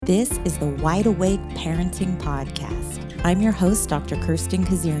This is the Wide Awake Parenting Podcast. I'm your host, Dr. Kirsten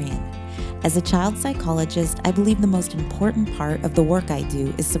Kazarian. As a child psychologist, I believe the most important part of the work I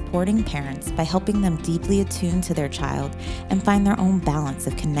do is supporting parents by helping them deeply attune to their child and find their own balance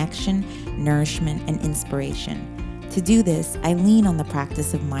of connection, nourishment, and inspiration. To do this, I lean on the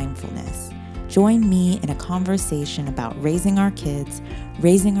practice of mindfulness. Join me in a conversation about raising our kids,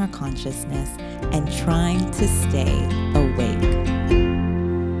 raising our consciousness, and trying to stay awake.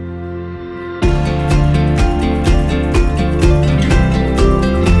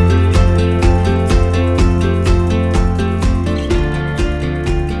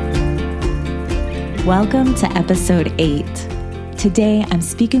 Welcome to episode 8. Today, I'm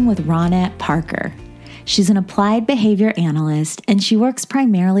speaking with Ronette Parker. She's an applied behavior analyst, and she works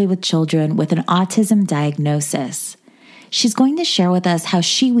primarily with children with an autism diagnosis. She's going to share with us how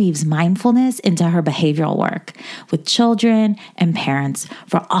she weaves mindfulness into her behavioral work with children and parents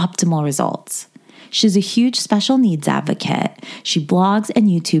for optimal results. She's a huge special needs advocate. She blogs and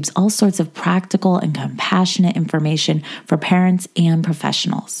YouTubes all sorts of practical and compassionate information for parents and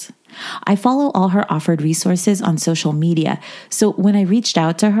professionals. I follow all her offered resources on social media, so when I reached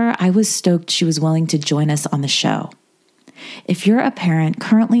out to her, I was stoked she was willing to join us on the show. If you're a parent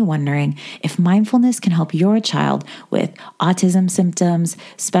currently wondering if mindfulness can help your child with autism symptoms,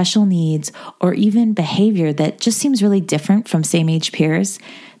 special needs, or even behavior that just seems really different from same-age peers,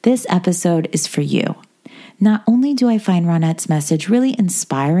 this episode is for you. Not only do I find Ronette's message really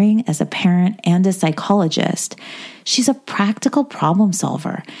inspiring as a parent and a psychologist, she's a practical problem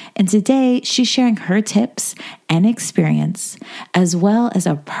solver. And today she's sharing her tips and experience, as well as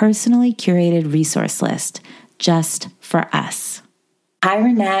a personally curated resource list just for us. Hi,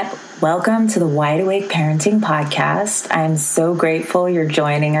 Ronette. Welcome to the Wide Awake Parenting Podcast. I'm so grateful you're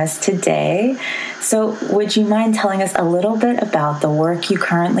joining us today. So would you mind telling us a little bit about the work you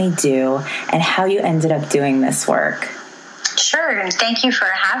currently do and how you ended up doing this work? Sure, and thank you for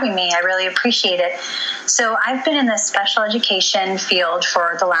having me. I really appreciate it. So I've been in the special education field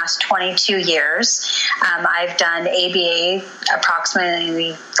for the last 22 years. I've done ABA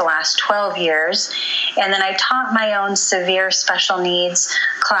approximately the last 12 years, and then I taught my own severe special needs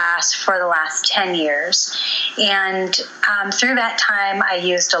class for the last 10 years. And through that time, I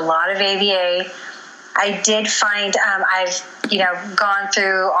used a lot of ABA. I did find I've gone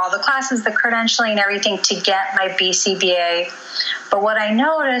through all the classes, the credentialing and everything to get my BCBA. But what I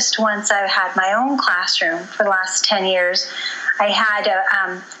noticed once I had my own classroom for the last 10 years, I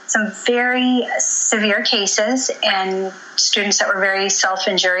had some very severe cases and students that were very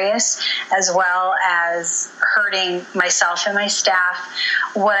self-injurious, as well as hurting myself and my staff.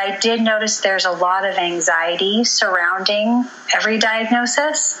 What I did notice, there's a lot of anxiety surrounding every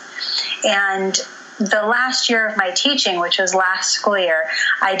diagnosis. And the last year of my teaching, which was last school year,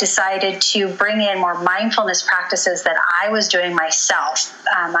 I decided to bring in more mindfulness practices that I was doing myself.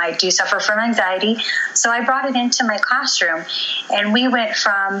 I do suffer from anxiety, so I brought it into my classroom, and we went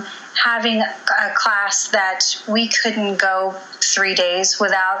from having a class that we couldn't go 3 days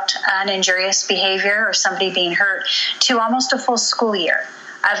without an injurious behavior or somebody being hurt to almost a full school year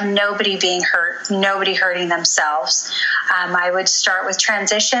of nobody being hurt, nobody hurting themselves. I would start with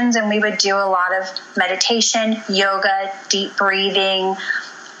transitions, and we would do a lot of meditation, yoga, deep breathing,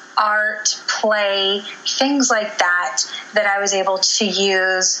 art, play, things like that I was able to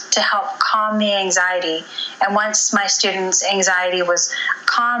use to help calm the anxiety. And once my students' anxiety was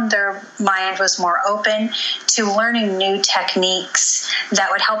calm, their mind was more open to learning new techniques that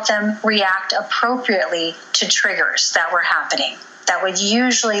would help them react appropriately to triggers that were happening that would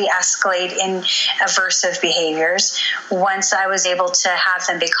usually escalate in aversive behaviors. Once I was able to have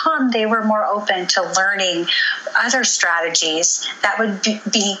them be calm, they were more open to learning other strategies that would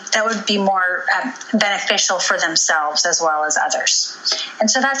be more beneficial for themselves as well as others. And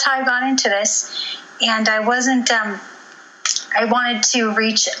so that's how I got into this. And I wanted to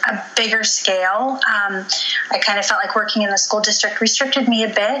reach a bigger scale. I kind of felt like working in the school district restricted me a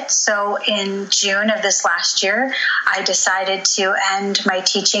bit. So in June of this last year, I decided to end my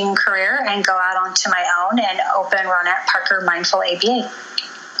teaching career and go out onto my own and open Ronette Parker Mindful ABA.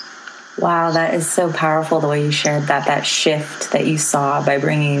 Wow, that is so powerful the way you shared that shift that you saw by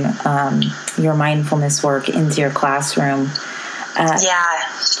bringing your mindfulness work into your classroom.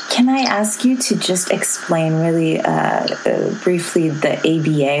 Can I ask you to just explain really briefly the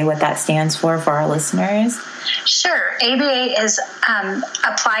ABA, what that stands for our listeners? Sure. ABA is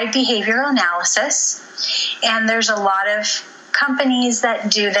Applied Behavioral Analysis, and there's a lot of companies that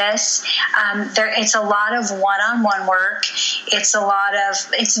do this. It's a lot of one-on-one work.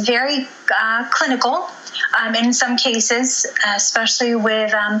 It's very clinical. In some cases, especially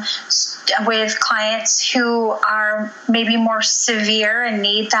with clients who are maybe more severe and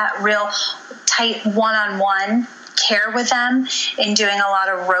need that real tight one-on-one care with them and doing a lot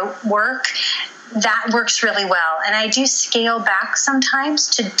of rote work, that works really well. And I do scale back sometimes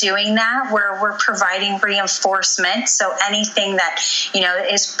to doing that, where we're providing reinforcement. So anything that,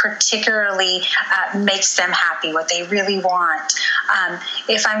 is particularly makes them happy, what they really want.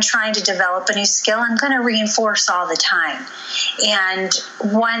 If I'm trying to develop a new skill, I'm going to reinforce all the time. And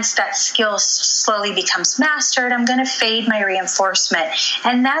once that skill slowly becomes mastered, I'm going to fade my reinforcement.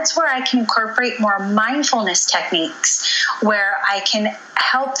 And that's where I can incorporate more mindfulness techniques, where I can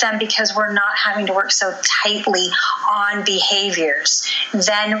help them because we're not having to work so tightly on behaviors.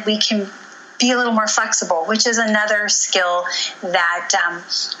 Then we can be a little more flexible, which is another skill that,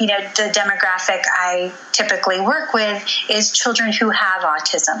 the demographic I typically work with is children who have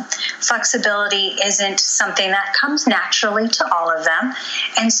autism. Flexibility isn't something that comes naturally to all of them.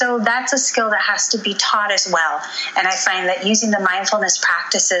 And so that's a skill that has to be taught as well. And I find that using the mindfulness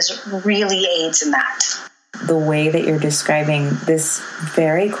practices really aids in that. The way that you're describing this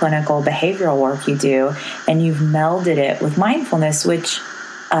very clinical behavioral work you do, and you've melded it with mindfulness, which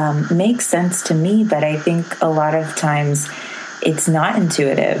makes sense to me, but I think a lot of times it's not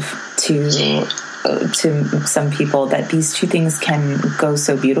intuitive to some people that these two things can go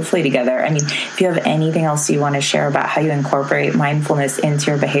so beautifully together. I mean, if you have anything else you want to share about how you incorporate mindfulness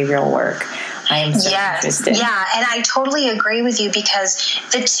into your behavioral work, I am so interested. Yeah, and I totally agree with you, because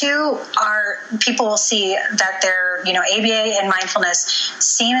the two are, people will see that they're, ABA and mindfulness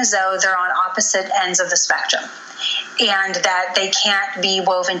seem as though they're on opposite ends of the spectrum, and that they can't be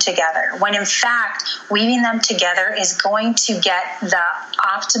woven together, when in fact weaving them together is going to get the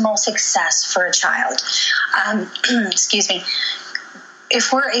optimal success for a child. Excuse me.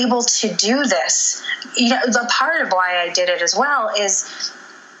 If we're able to do this, the part of why I did it as well is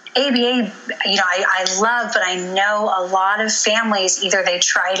ABA, I love, but I know a lot of families, either they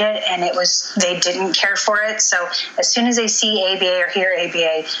tried it and they didn't care for it. So as soon as they see ABA or hear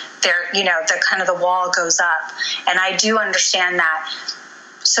ABA, the wall goes up. And I do understand that.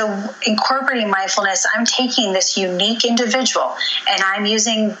 So incorporating mindfulness, I'm taking this unique individual and I'm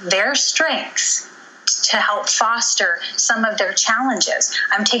using their strengths to help foster some of their challenges.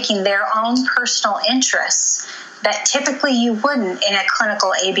 I'm taking their own personal interests that typically you wouldn't in a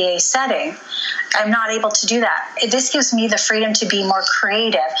clinical ABA setting. I'm not able to do that. This gives me the freedom to be more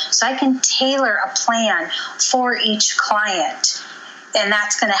creative, so I can tailor a plan for each client. And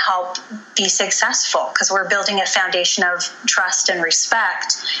that's going to help be successful, because we're building a foundation of trust and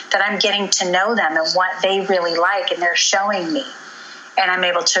respect, that I'm getting to know them and what they really like, and they're showing me. And I'm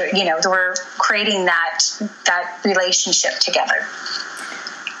able to, we're creating that relationship together.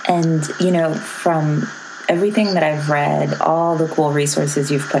 And, from everything that I've read, all the cool resources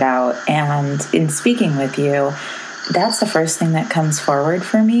you've put out, and in speaking with you, that's the first thing that comes forward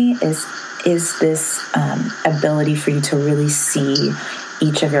for me is this ability for you to really see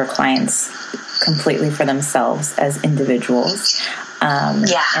each of your clients completely for themselves as individuals. And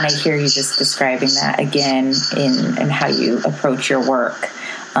I hear you just describing that again in how you approach your work,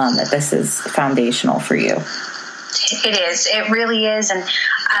 that this is foundational for you. It is. It really is. And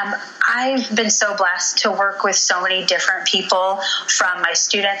I've been so blessed to work with so many different people, from my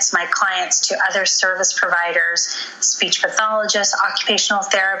students, my clients, to other service providers, speech pathologists, occupational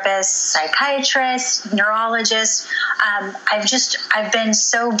therapists, psychiatrists, neurologists. I've been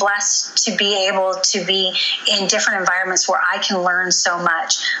so blessed to be able to be in different environments where I can learn so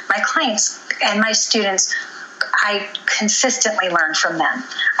much. My clients and my students, I consistently learn from them.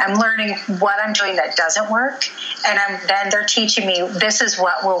 I'm learning what I'm doing that doesn't work, and then they're teaching me, this is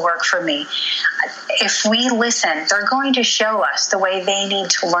what will work for me. If we listen, they're going to show us the way they need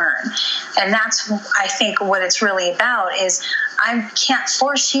to learn. And that's, I think, what it's really about is I can't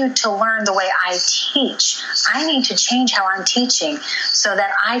force you to learn the way I teach. I need to change how I'm teaching so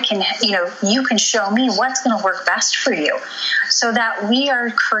that I can, you can show me what's going to work best for you, so that we are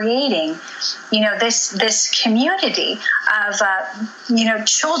creating, this community of,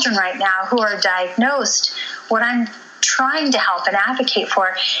 children right now who are diagnosed. What I'm trying to help and advocate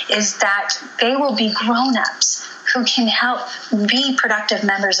for is that they will be grown-ups who can help be productive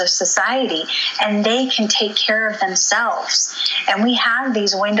members of society, and they can take care of themselves. And we have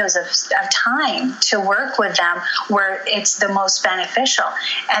these windows of time to work with them where it's the most beneficial.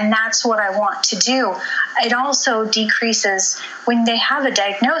 And that's what I want to do. It also decreases when they have a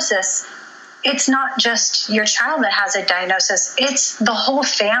diagnosis. it's not just your child that has a diagnosis, it's the whole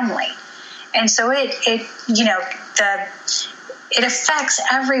family. And so it affects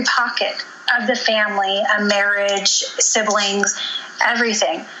every pocket of the family, a marriage, siblings,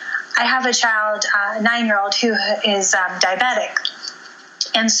 everything. I have a child, a 9-year-old, who is diabetic.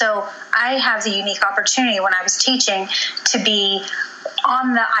 And so I have the unique opportunity when I was teaching to be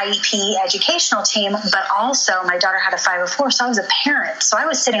on the IEP educational team, but also my daughter had a 504, so I was a parent. So I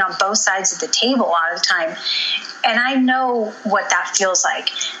was sitting on both sides of the table a lot of the time, and I know what that feels like.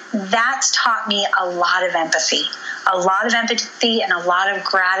 That's taught me a lot of empathy and a lot of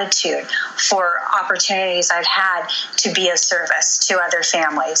gratitude for opportunities I've had to be of service to other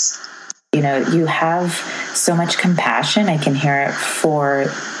families. You know, you have so much compassion. I can hear it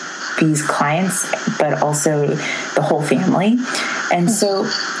for these clients, but also the whole family. And so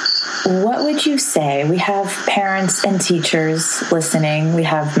what would you say? We have parents and teachers listening. We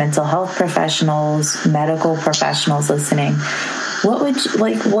have mental health professionals, medical professionals listening. What would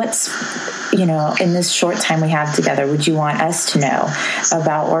you, in this short time we have together, would you want us to know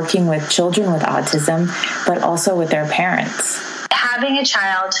about working with children with autism, but also with their parents? Having a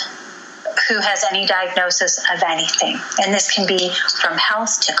child who has any diagnosis of anything, and this can be from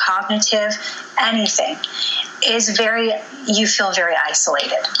health to cognitive, anything, you feel very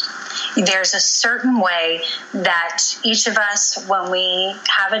isolated. There's a certain way that each of us, when we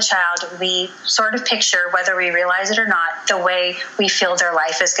have a child, we sort of picture, whether we realize it or not, the way we feel their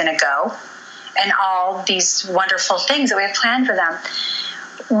life is going to go and all these wonderful things that we have planned for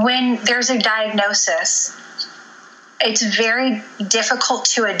them. When there's a diagnosis, it's very difficult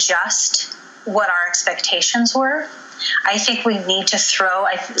to adjust what our expectations were. I think we need to throw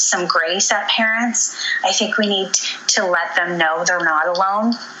some grace at parents. I think we need to let them know they're not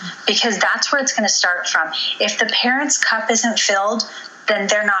alone, because that's where it's going to start from. If the parent's cup isn't filled, then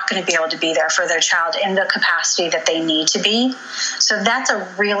they're not going to be able to be there for their child in the capacity that they need to be. So that's a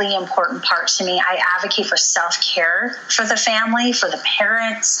really important part to me. I advocate for self-care for the family, for the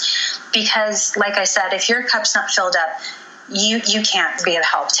parents, because like I said, if your cup's not filled up, you can't be of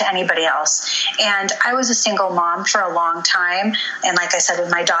help to anybody else. And I was a single mom for a long time. And like I said, with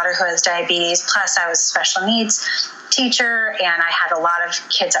my daughter who has diabetes, plus I was a special needs teacher, and I had a lot of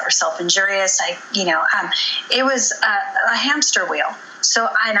kids that were self-injurious. It was a hamster wheel. So,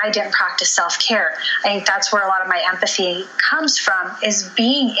 and I didn't practice self-care. I think that's where a lot of my empathy comes from, is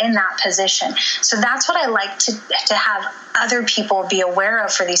being in that position. So that's what I like to have other people be aware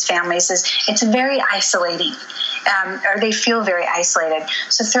of for these families, is it's very isolating. Or they feel very isolated.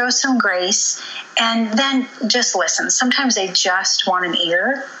 So throw some grace and then just listen. Sometimes they just want an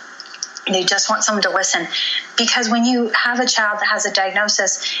ear. They just want someone to listen. Because when you have a child that has a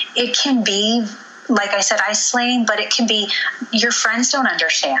diagnosis, it can be, like I said, isolating, but it can be your friends don't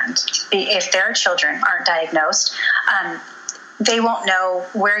understand if their children aren't diagnosed. They won't know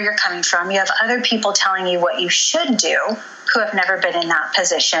where you're coming from. You have other people telling you what you should do who have never been in that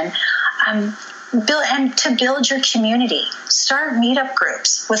position. To build your community, start meetup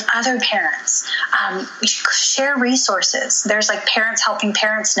groups with other parents, share resources. There's like Parents Helping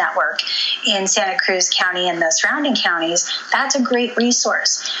Parents Network in Santa Cruz County and the surrounding counties. That's a great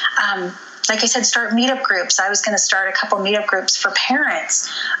resource. Like I said, start meetup groups. I was going to start a couple meetup groups for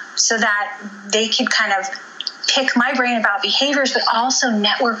parents so that they could kind of pick my brain about behaviors, but also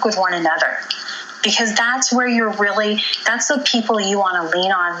network with one another. Because that's where that's the people you want to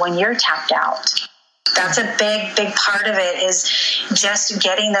lean on when you're tapped out. That's a big, big part of it, is just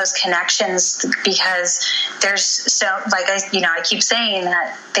getting those connections, because there's I keep saying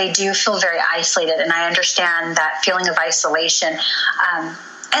that they do feel very isolated, and I understand that feeling of isolation.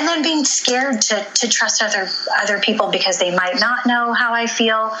 And then being scared to trust other people because they might not know how I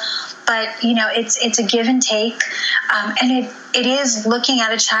feel. But, it's a give and take. And it is looking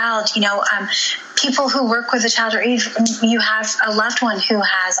at a child, people who work with a child, or even you have a loved one who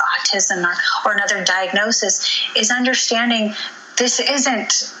has autism or another diagnosis, is understanding this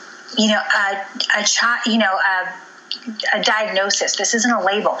isn't, a diagnosis. This isn't a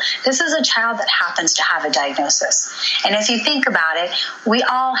label. This is a child that happens to have a diagnosis. And if you think about it, we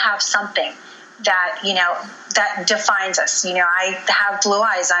all have something that, that defines us. I have blue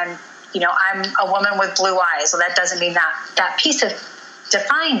eyes. I'm a woman with blue eyes. Well, that doesn't mean that piece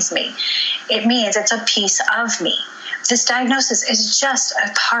defines me. It means it's a piece of me. This diagnosis is just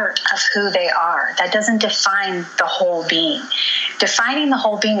a part of who they are. That doesn't define the whole being. Defining the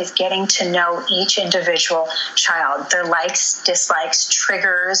whole being is getting to know each individual child, their likes, dislikes,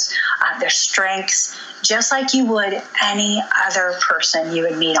 triggers, their strengths, just like you would any other person you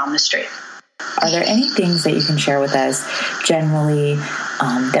would meet on the street. Are there any things that you can share with us generally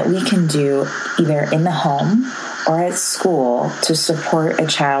that we can do either in the home or at school to support a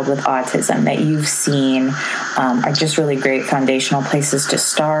child with autism that you've seen are just really great foundational places to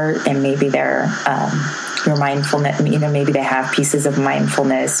start? And maybe they're your mindfulness, maybe they have pieces of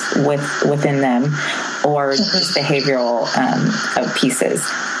mindfulness within them, or just behavioral pieces.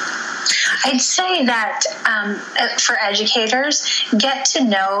 I'd say that for educators, get to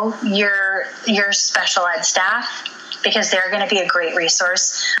know your special ed staff, because they're going to be a great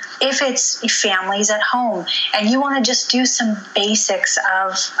resource. If it's families at home and you want to just do some basics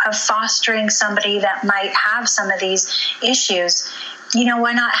of fostering somebody that might have some of these issues,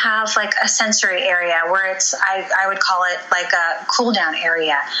 why not have like a sensory area where it's, I would call it like a cool down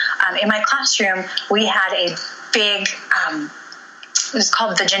area. In my classroom, we had a big, it was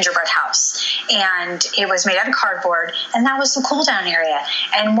called the gingerbread house, and it was made out of cardboard, and that was the cool down area.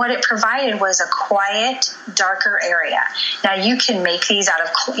 And what it provided was a quiet, darker area. Now you can make these out of,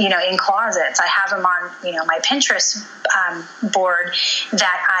 in closets. I have them on, my Pinterest board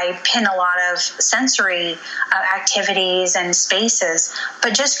that I pin a lot of sensory activities and spaces,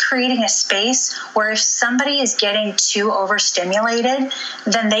 but just creating a space where if somebody is getting too overstimulated,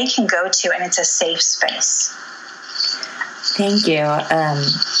 then they can go to, and it's a safe space. Thank you.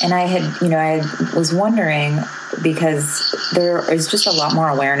 And I was wondering, because there is just a lot more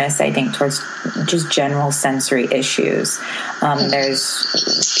awareness, I think, towards just general sensory issues.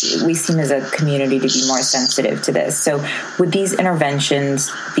 We seem as a community to be more sensitive to this. So would these interventions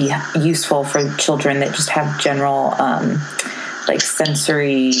be useful for children that just have general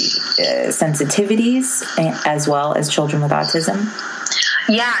sensory sensitivities, as well as children with autism?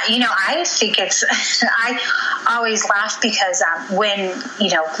 Yeah, I think I always laugh because when,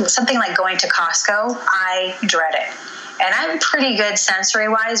 something like going to Costco, I dread it. And I'm pretty good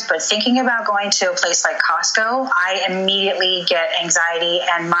sensory-wise, but thinking about going to a place like Costco, I immediately get anxiety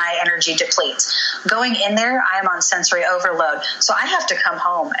and my energy depletes. Going in there, I'm on sensory overload. So I have to come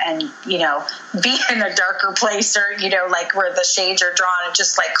home and, be in a darker place or, like where the shades are drawn and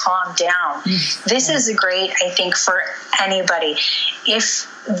just like calm down. This is great, I think, for anybody. If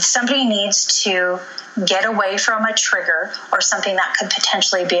somebody needs to get away from a trigger or something that could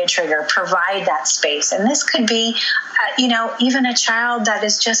potentially be a trigger, provide that space. And this could be, even a child that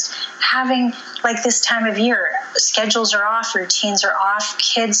is just having, like this time of year, schedules are off, routines are off,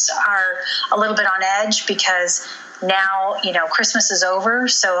 kids are a little bit on edge because now, Christmas is over.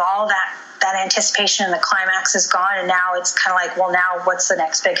 So all that anticipation and the climax is gone. And now it's kind of like, well, now what's the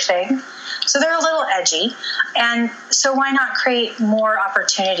next big thing? So they're a little edgy. And so why not create more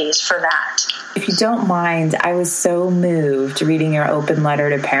opportunities for that? If you don't mind, I was so moved reading your open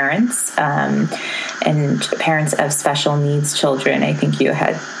letter to parents and parents of special needs children. I think you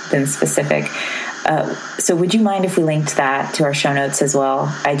had been specific. So would you mind if we linked that to our show notes as well?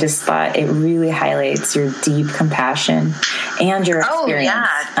 I just thought it really highlights your deep compassion and your experience.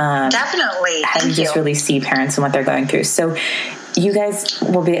 Oh, yeah, definitely. Thank you. Just really see parents and what they're going through. So you guys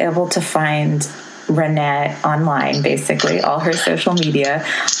will be able to find Ronette online, basically, all her social media.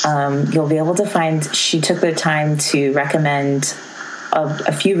 You'll be able to find, she took the time to recommend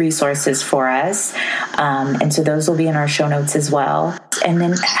a few resources for us. And so those will be in our show notes as well. And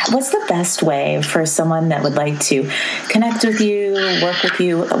then what's the best way for someone that would like to connect with you, work with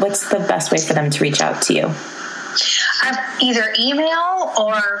you? What's the best way for them to reach out to you? Either email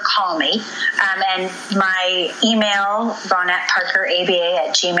or call me. And my email,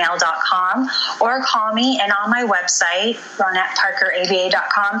 RonetteParkerABA@gmail.com, or call me. And on my website,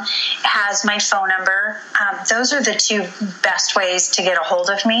 RonetteParkerABA.com, has my phone number. Those are the two best ways to get a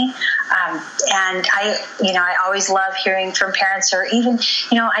hold of me. And I always love hearing from parents, or even,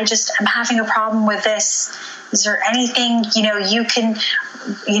 I'm having a problem with this. Is there anything, you can,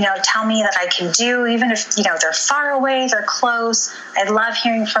 tell me that I can do, even if, they're far away, they're close. I love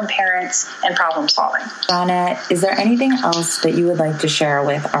hearing from parents and problem solving. Ronette, is there anything else that you would like to share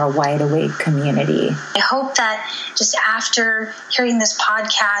with our Wide Awake community? I hope that just after hearing this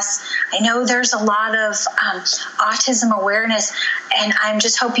podcast, I know there's a lot of autism awareness, and I'm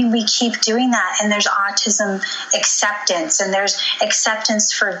just hoping we keep doing that. And there's autism acceptance, and there's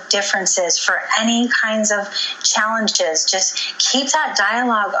acceptance for differences, for any kinds of challenges. Just keep that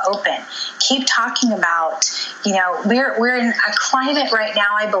dialogue open. Keep talking about, we're in a climate right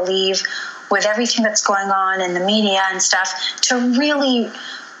now, I believe, with everything that's going on in the media and stuff, to really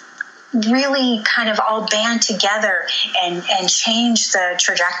kind of all band together and change the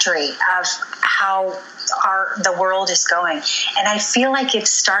trajectory of how the world is going. And I feel like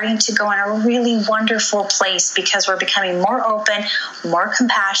it's starting to go in a really wonderful place because we're becoming more open, more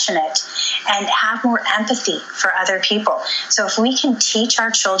compassionate. and have more empathy for other people. So if we can teach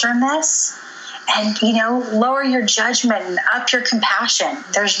our children this, and, lower your judgment and up your compassion,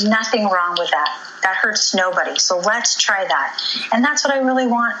 there's nothing wrong with that. That hurts nobody. So let's try that. And that's what I really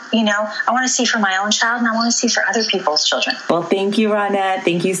want. I want to see for my own child, and I want to see for other people's children. Well, thank you, Ronette.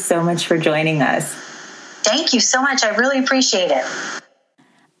 Thank you so much for joining us. Thank you so much. I really appreciate it.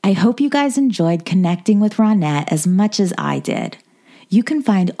 I hope you guys enjoyed connecting with Ronette as much as I did. You can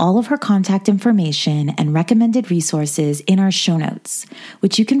find all of her contact information and recommended resources in our show notes,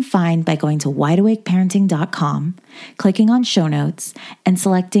 which you can find by going to wideawakeparenting.com, clicking on show notes, and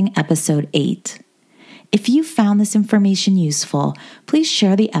selecting episode 8. If you found this information useful, please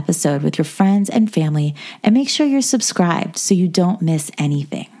share the episode with your friends and family and make sure you're subscribed so you don't miss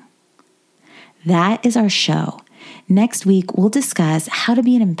anything. That is our show. Next week, we'll discuss how to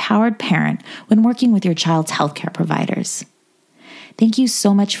be an empowered parent when working with your child's healthcare providers. Thank you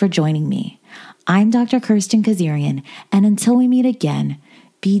so much for joining me. I'm Dr. Kirsten Kazarian, and until we meet again,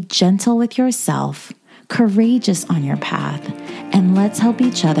 be gentle with yourself, courageous on your path, and let's help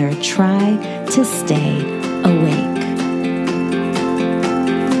each other try to stay awake.